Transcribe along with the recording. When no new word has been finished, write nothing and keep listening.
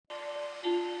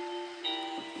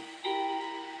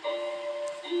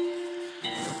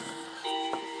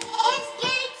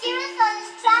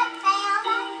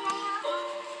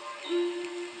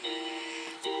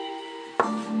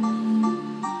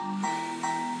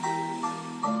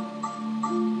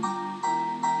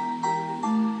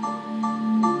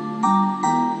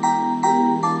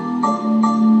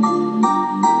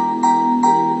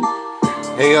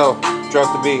Hey yo,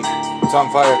 drop the beat. It's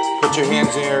on fire. Put your hands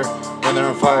in your when they're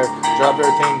on fire. Drop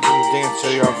everything and dance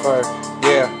till you're on fire.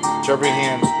 Yeah, drop your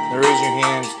hands. Then raise your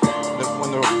hands.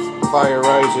 When the fire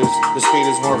rises, the speed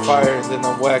is more fire than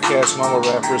the whack-ass mumble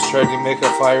rappers tried to make a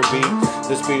fire beat.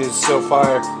 This beat is so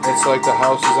fire, it's like the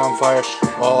house is on fire.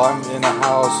 While I'm in a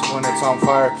house when it's on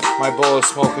fire, my bowl is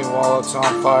smoking while it's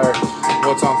on fire.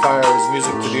 What's on fire is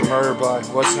music to be murdered by.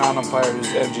 What's not on fire is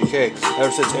MGK.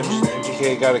 Ever since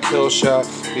MGK got a kill shot,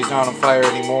 he's not on fire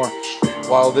anymore.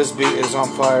 While this beat is on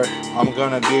fire, I'm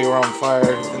gonna be on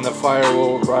fire, and the fire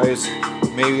will rise.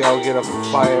 Maybe I'll get a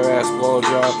fire-ass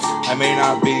blowjob. I may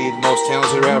not be the most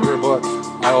talented rapper, but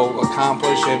I'll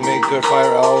accomplish and make good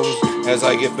fire albums as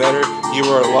I get better. You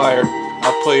are a liar.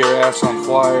 I'll put your ass on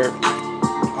flyer.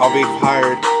 I'll be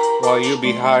hired while you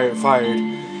be fired.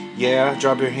 Yeah,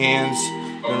 drop your hands,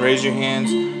 then raise your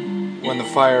hands when the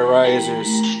fire rises,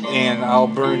 and I'll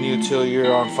burn you till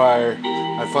you're on fire.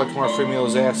 I fucked more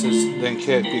females' asses than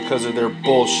Kit because of their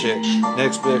bullshit.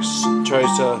 Next bitch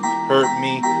tries to hurt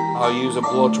me, I'll use a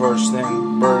blowtorch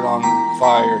then burn on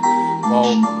fire.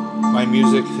 While my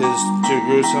music is too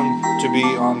gruesome to be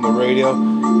on the radio,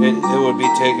 it would be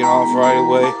taken off right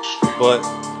away. But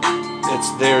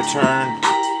it's their turn,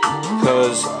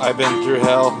 cause I've been through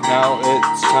hell. Now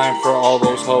it's time for all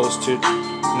those hoes to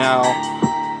now.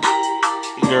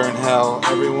 You're in hell.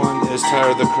 Everyone is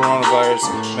tired of the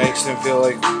coronavirus. Makes them feel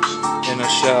like in a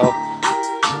shell.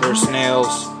 They're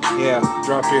snails. Yeah,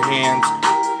 drop your hands.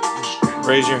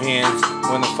 Raise your hands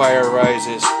when the fire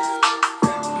rises.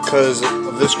 Because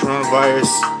of this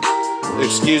coronavirus,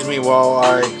 excuse me while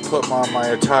I put on my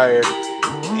attire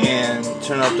and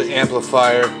turn up the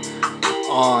amplifier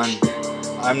on.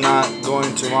 I'm not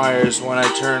going to Myers when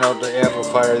I turn up the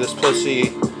amplifier. This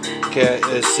pussy cat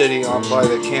is sitting on by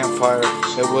the campfire.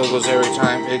 It wiggles every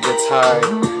time it gets high.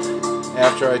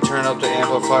 After I turn up the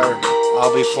amplifier,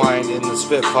 I'll be flying in the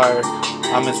Spitfire.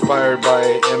 I'm inspired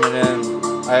by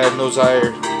Eminem. I have no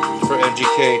desire for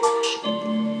MGK.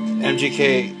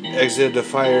 MGK exited the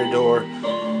fire door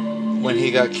when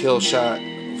he got kill shot.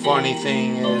 Funny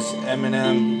thing is,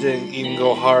 Eminem didn't even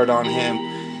go hard on him.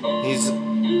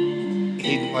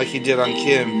 He like he did on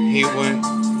Kim. He went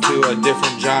to a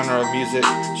different genre of music.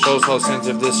 Shows how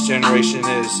sensitive this generation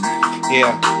is.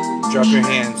 Yeah, drop your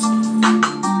hands,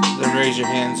 then raise your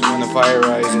hands when the fire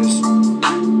rises.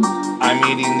 I'm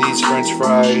eating these French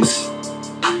fries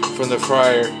from the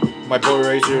fryer. My boy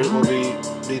Razor will be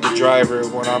the driver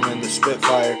when I'm in the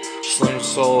Spitfire. Slim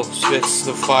Soul spits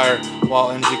the fire while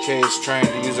MGK is trying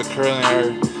to use a curling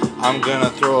iron. I'm gonna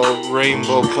throw a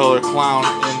rainbow colored clown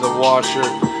in the washer.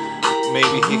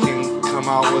 Maybe he can come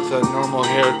out with a normal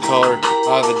hair color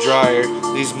out of the dryer.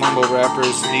 These mumble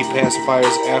rappers need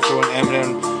pacifiers after when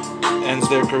Eminem ends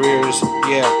their careers.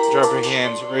 Yeah, drop your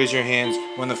hands, raise your hands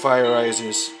when the fire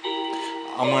rises.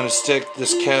 I'm gonna stick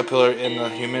this caterpillar in the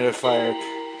humidifier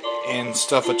and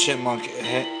stuff a chipmunk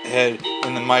head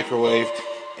in the microwave.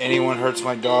 Anyone hurts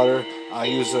my daughter, I'll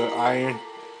use an iron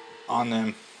on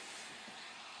them.